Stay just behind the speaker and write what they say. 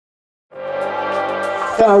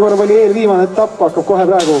Tänakorvpalli eelviimane etapp hakkab kohe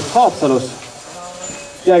praegu Haapsalus.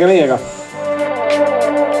 Jääge meiega.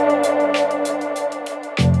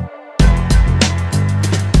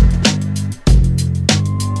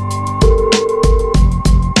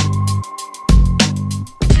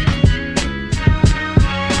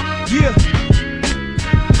 Yeah.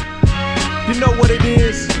 You know what it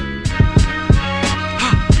is.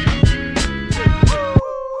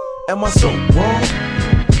 Am I so wrong?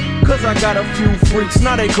 Cause I got a few freaks,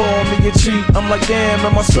 now they call me a cheat. I'm like, damn,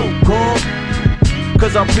 am I so gone?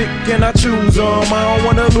 Cause I pick and I choose I don't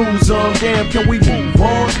wanna lose damn, can we move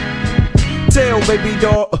on? Tell baby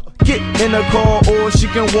dog, get in the car, or she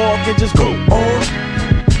can walk and just go on.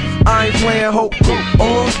 I ain't playing, hope, go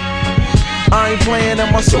on. I ain't playing,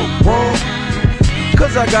 am I so wrong?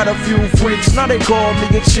 Cause I got a few freaks, now they call me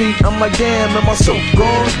a cheat. I'm like, damn, am I so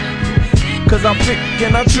gone? Cause I pick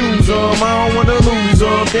and I choose I don't wanna lose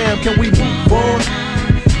damn, can we move on?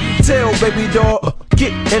 Tell baby dog,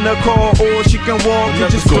 get in the car, or she can walk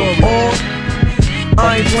and just go on.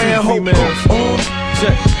 I ain't playing, hope, go on.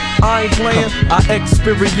 I ain't playing. I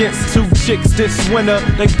experienced 2 chicks this winter.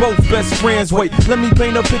 They both best friends. Wait, let me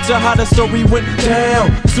paint a picture how the story went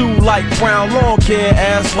down. 2 like brown, long hair,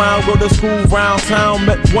 ass round, go to school round town.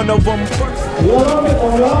 Met one of them first.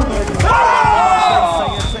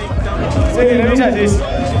 Selline ise siis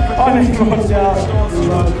anekdoot ja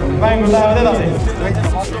mängud lähevad edasi.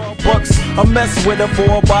 I mess with her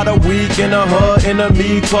for about a week, and her and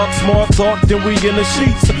me talk small talk, then we in the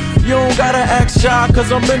sheets. You don't gotta act shy,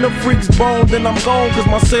 cause I'm in the freak's bone. Then I'm gone, cause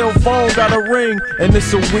my cell phone got a ring. And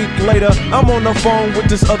it's a week later, I'm on the phone with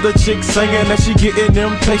this other chick singing that she getting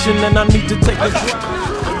impatient and I need to take a drive.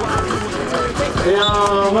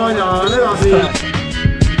 Ja Vanja on edasi.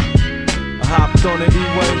 I hopped on the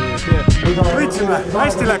E-way. Võitsime,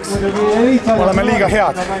 hästi läks. Oleme liiga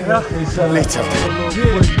head. Lihtsalt.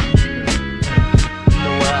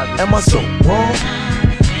 Am I so wrong?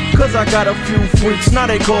 Cause I got a few freaks, now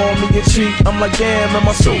they call me a cheat. I'm like, damn, am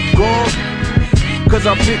I so gone? Cause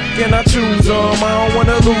I pick and I choose I don't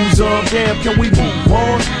wanna lose damn, can we move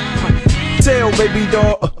on? Tell baby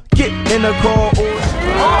dog, get in the car, or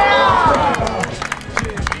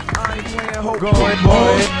I ain't playing, hope going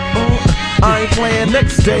on. I ain't playing.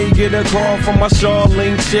 Next day, get a call from my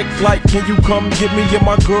Charlene chick, like, can you come get me and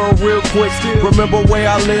my girl real quick? Remember where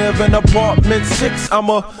I live in apartment 6?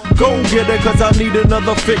 I'ma go get it cause I need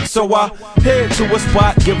another fix. So I head to a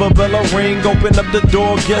spot, give a bell a ring, open up the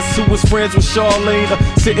door, guess who was friends with Charlene?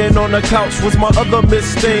 Sitting on the couch was my other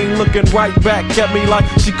Miss Thing, looking right back at me like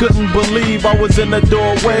she couldn't believe I was in the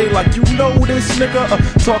doorway. Like, you know this nigga,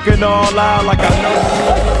 talking all loud like I know.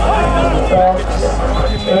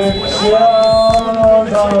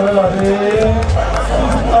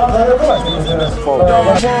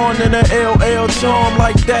 Come on in the LL charm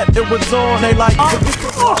like that, it was on, they like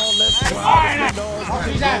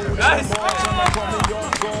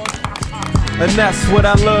and that's what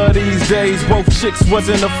I love these days. Both chicks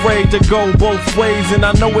wasn't afraid to go both ways, and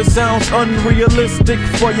I know it sounds unrealistic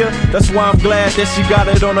for you. That's why I'm glad that she got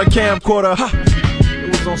it on a camcorder. It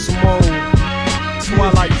was on some old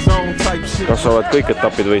Twilight Zone type shit. Kas sa oled kõik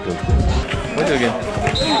etapid võitnud? Muidugi.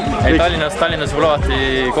 Ei, Tallinnas pole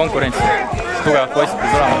alati konkurentsi. Tugevad poisid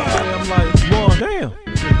tulema.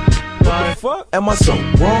 Am I so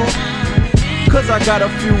wrong? Cause I got a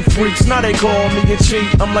few freaks, now they call me a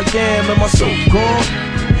cheat. I'm like, damn, am I so gone?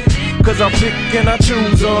 Cause I pick and I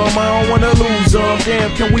choose I don't wanna lose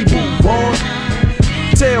damn, can we move on?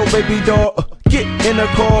 Tell baby dog, get in the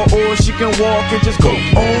car, or she can walk and just go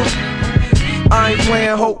on. I ain't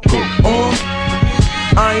playing, hope, go on.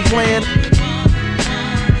 I ain't playing.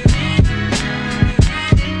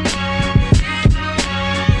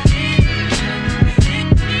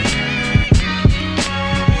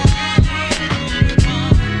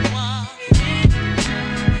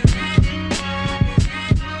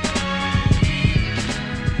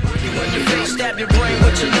 Stab your brain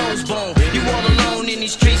with your nose bone. You all alone in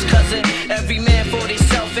these streets, cousin. Every man for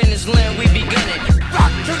himself in his land, we be gunning.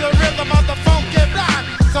 Rock to the rhythm of the funky rhyme,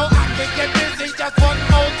 so I can get busy just one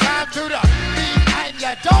more time to the beat, and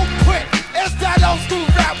you don't quit. It's that old school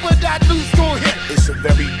rap with that new school hit. It's a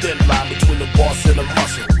very thin line between the boss and the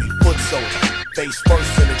muscle. We foot soldiers, face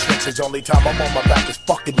first in the trenches. Only time I'm on my back is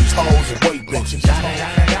fucking these hoes and weight benches. It's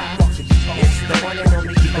the one and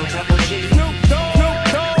only Eagle Double G.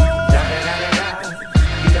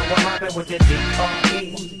 With the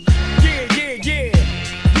D-R-E.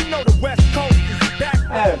 You know the West Coast is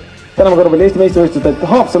back. Tänavakorvpalli Eesti meistrivõistlused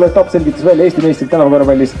Haapsalu etapp selgitas välja Eesti meistrid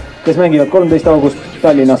tänavakorvpallis, kes mängivad 13. august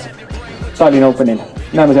Tallinnas Tallinna Openil.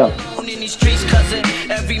 Näeme seal!